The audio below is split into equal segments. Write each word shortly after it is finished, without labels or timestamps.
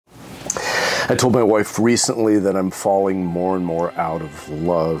I told my wife recently that I'm falling more and more out of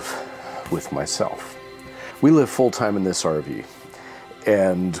love with myself. We live full-time in this RV,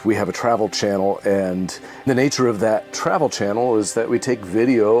 and we have a travel channel, and the nature of that travel channel is that we take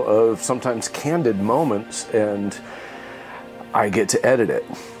video of sometimes candid moments, and I get to edit it.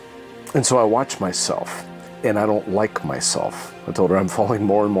 And so I watch myself, and I don't like myself. I told her I'm falling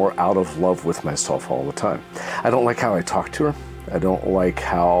more and more out of love with myself all the time. I don't like how I talk to her. I don't like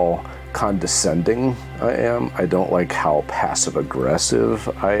how condescending I am. I don't like how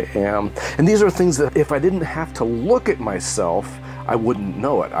passive-aggressive I am. And these are things that if I didn't have to look at myself, I wouldn't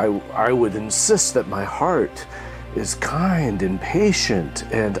know it. I would insist that my heart is kind and patient,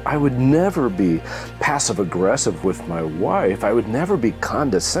 and I would never be passive-aggressive with my wife. I would never be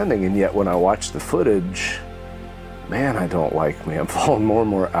condescending, and yet when I watch the footage, man, I don't like me. I'm falling more and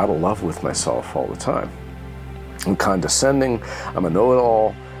more out of love with myself all the time. I'm condescending, I'm a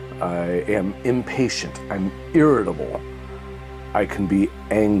know-it-all, I am impatient, I'm irritable, I can be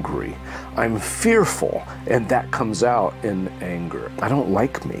angry, I'm fearful, and that comes out in anger. I don't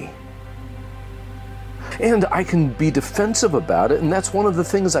like me. And I can be defensive about it, and that's one of the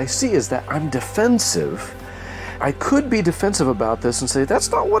things I see is that I'm defensive. I could be defensive about this and say,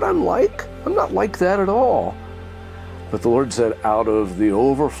 that's not what I'm like. I'm not like that at all. But the Lord said, out of the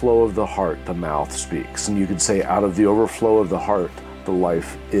overflow of the heart, the mouth speaks. And you could say, out of the overflow of the heart, the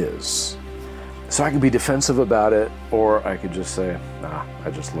life is. So I could be defensive about it, or I could just say, nah,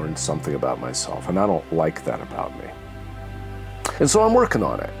 I just learned something about myself, and I don't like that about me. And so I'm working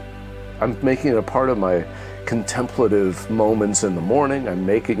on it. I'm making it a part of my contemplative moments in the morning. I'm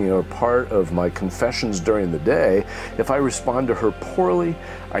making it a part of my confessions during the day. If I respond to her poorly,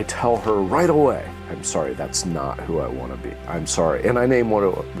 I tell her right away, I'm sorry, that's not who I want to be. I'm sorry. And I name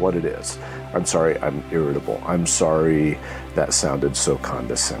what it is. I'm sorry, I'm irritable. I'm sorry, that sounded so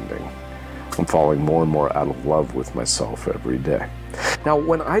condescending. I'm falling more and more out of love with myself every day. Now,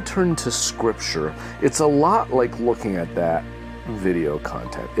 when I turn to Scripture, it's a lot like looking at that video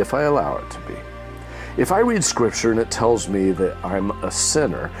content, if I allow it to be. If I read Scripture and it tells me that I'm a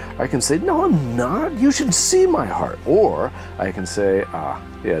sinner, I can say, no, I'm not. You should see my heart. Or I can say,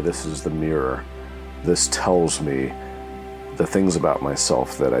 yeah, this is the mirror. This tells me the things about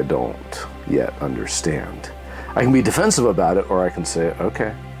myself that I don't yet understand. I can be defensive about it, or I can say,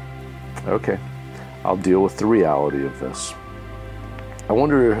 okay, I'll deal with the reality of this. I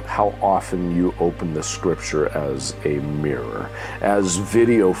wonder how often you open the Scripture as a mirror, as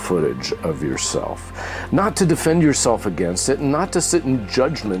video footage of yourself. Not to defend yourself against it, and not to sit in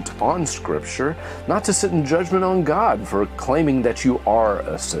judgment on Scripture, not to sit in judgment on God for claiming that you are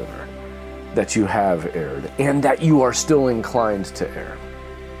a sinner, that you have erred, and that you are still inclined to err.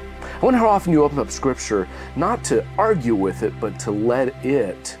 I wonder how often you open up Scripture not to argue with it, but to let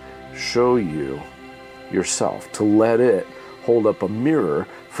it show you yourself, to let it hold up a mirror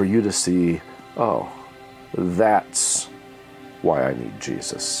for you to see, oh, that's why I need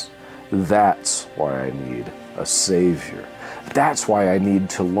Jesus. That's why I need a Savior. That's why I need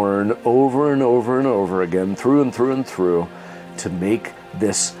to learn over and over and over again, through and through and through, to make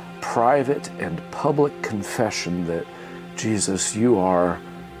this private and public confession that, Jesus, you are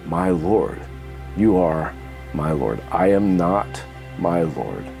my Lord. You are my Lord. I am not my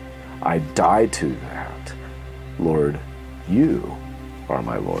Lord. I die to that. Lord, you are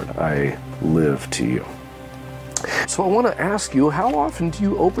my Lord. I live to you. So I want to ask you, how often do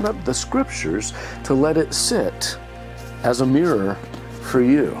you open up the Scriptures to let it sit as a mirror for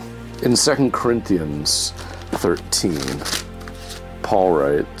you? In 2 Corinthians 13, Paul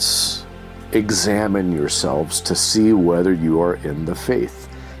writes, examine yourselves to see whether you are in the faith.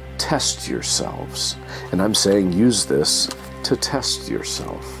 Test yourselves. And I'm saying use this to test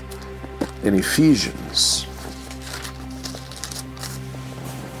yourself. In Ephesians,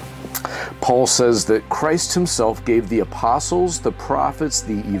 Paul says that Christ himself gave the apostles, the prophets,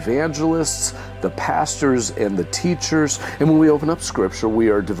 the evangelists, the pastors, and the teachers. And when we open up Scripture, we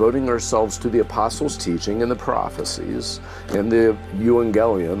are devoting ourselves to the apostles' teaching and the prophecies, and the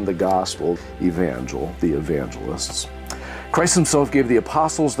euangelion, the gospel, evangel, the evangelists. Christ himself gave the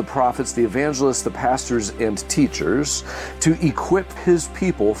apostles, the prophets, the evangelists, the pastors, and teachers to equip his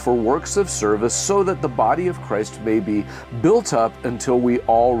people for works of service so that the body of Christ may be built up until we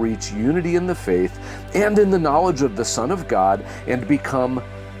all reach unity in the faith and in the knowledge of the Son of God and become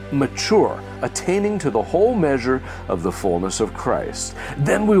mature, attaining to the whole measure of the fullness of Christ.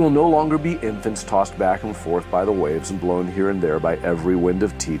 Then we will no longer be infants tossed back and forth by the waves and blown here and there by every wind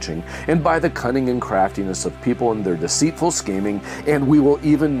of teaching, and by the cunning and craftiness of people and their deceitful scheming, and we will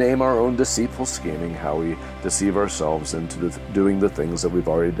even name our own deceitful scheming, how we deceive ourselves into doing the things that we've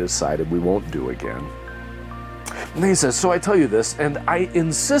already decided we won't do again. And he says, so I tell you this, and I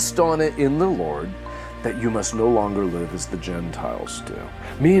insist on it in the Lord, that you must no longer live as the Gentiles do,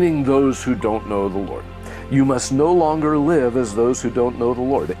 meaning those who don't know the Lord. You must no longer live as those who don't know the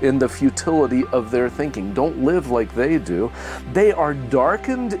Lord, in the futility of their thinking. Don't live like they do. They are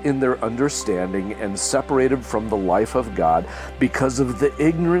darkened in their understanding and separated from the life of God because of the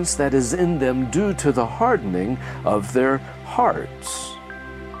ignorance that is in them due to the hardening of their hearts.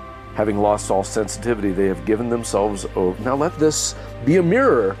 Having lost all sensitivity, they have given themselves over. Now let this be a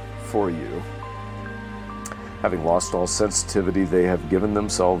mirror for you. Having lost all sensitivity, they have given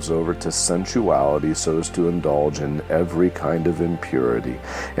themselves over to sensuality so as to indulge in every kind of impurity,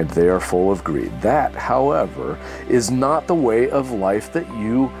 and they are full of greed. That, however, is not the way of life that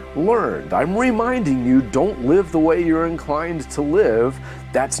you learned. I'm reminding you, don't live the way you're inclined to live.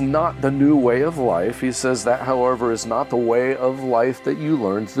 That's not the new way of life. He says that, however, is not the way of life that you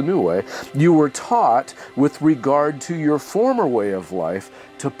learned, the new way. You were taught with regard to your former way of life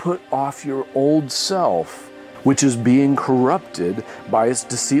to put off your old self, which is being corrupted by its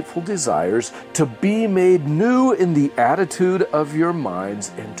deceitful desires, to be made new in the attitude of your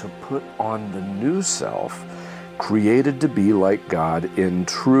minds, and to put on the new self, created to be like God in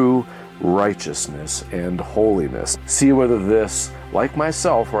true righteousness and holiness. See whether this, like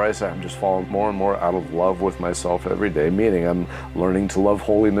myself, where I say I'm just falling more and more out of love with myself every day, meaning I'm learning to love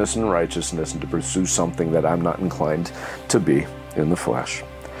holiness and righteousness and to pursue something that I'm not inclined to be in the flesh.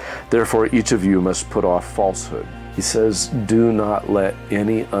 Therefore, each of you must put off falsehood. He says, do not let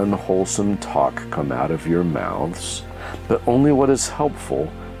any unwholesome talk come out of your mouths, but only what is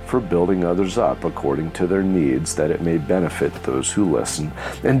helpful for building others up according to their needs, that it may benefit those who listen.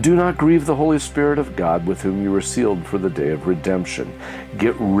 And do not grieve the Holy Spirit of God, with whom you were sealed for the day of redemption.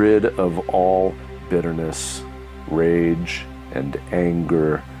 Get rid of all bitterness, rage, and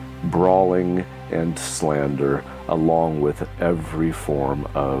anger, brawling and slander, along with every form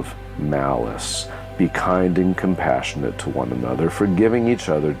of malice. Be kind and compassionate to one another, forgiving each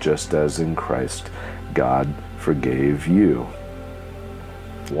other just as in Christ God forgave you.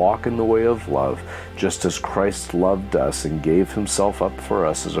 Walk in the way of love, just as Christ loved us and gave himself up for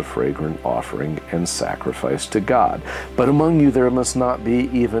us as a fragrant offering and sacrifice to God. But among you there must not be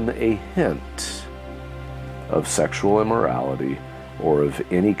even a hint of sexual immorality, or of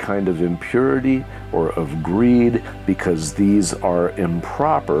any kind of impurity, or of greed, because these are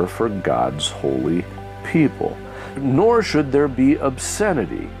improper for God's holy people. Nor should there be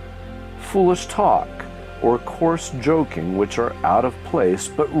obscenity, foolish talk, or coarse joking, which are out of place,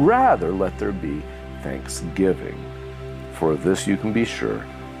 but rather let there be thanksgiving. For of this you can be sure,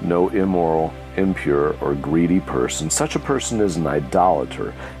 no immoral, impure, or greedy person, such a person as an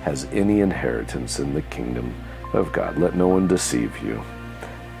idolater, has any inheritance in the kingdom of God. Let no one deceive you.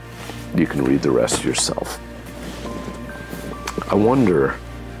 You can read the rest yourself. I wonder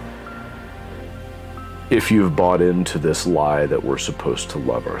if you've bought into this lie that we're supposed to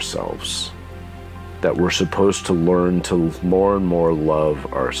love ourselves, that we're supposed to learn to more and more love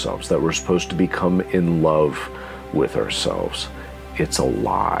ourselves, that we're supposed to become in love with ourselves. It's a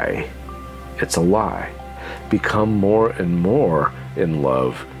lie. It's a lie. Become more and more in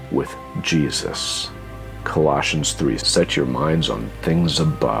love with Jesus. Colossians 3, set your minds on things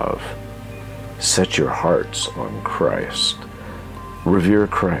above. Set your hearts on Christ. Revere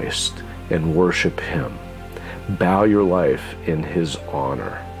Christ and worship him. Bow your life in his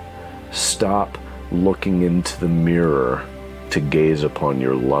honor. Stop looking into the mirror to gaze upon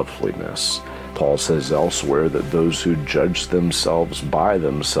your loveliness. Paul says elsewhere that those who judge themselves by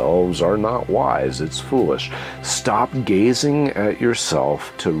themselves are not wise. It's foolish. Stop gazing at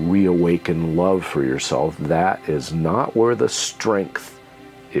yourself to reawaken love for yourself. That is not where the strength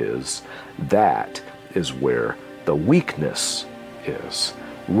is. That is where the weakness is.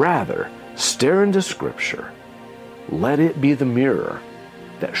 Rather, stare into Scripture. Let it be the mirror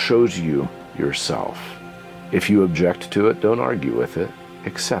that shows you yourself. If you object to it, don't argue with it.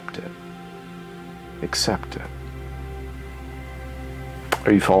 Accept it. Accept it.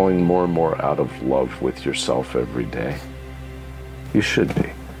 Are you falling more and more out of love with yourself every day? You should be.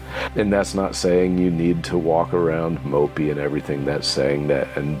 And that's not saying you need to walk around mopey and everything. That's saying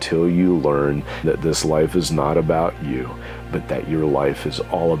that until you learn that this life is not about you, but that your life is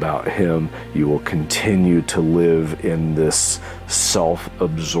all about Him, you will continue to live in this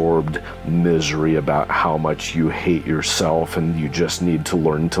self-absorbed misery about how much you hate yourself and you just need to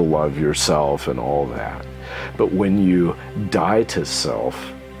learn to love yourself and all that. But when you die to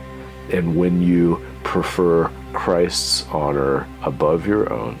self, and when you prefer Christ's honor above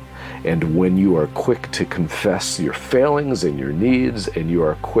your own, and when you are quick to confess your failings and your needs, and you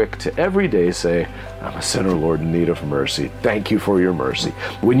are quick to every day say, I'm a sinner, Lord, in need of mercy. Thank you for your mercy.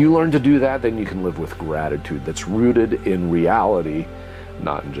 When you learn to do that, then you can live with gratitude that's rooted in reality,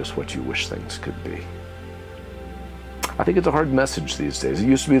 not in just what you wish things could be. I think it's a hard message these days. It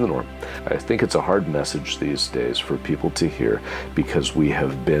used to be the norm. I think it's a hard message these days for people to hear because we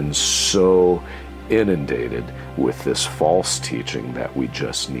have been so inundated with this false teaching that we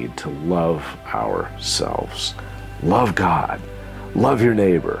just need to love ourselves. Love God. Love your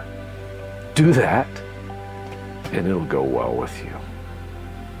neighbor. Do that, and it'll go well with you.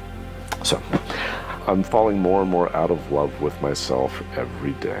 So, I'm falling more and more out of love with myself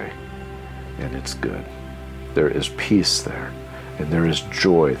every day, and it's good. There is peace there, and there is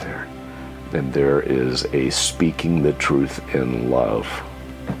joy there, and there is a speaking the truth in love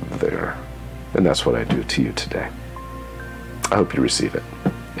there. And that's what I do to you today. I hope you receive it.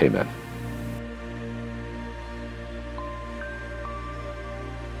 Amen.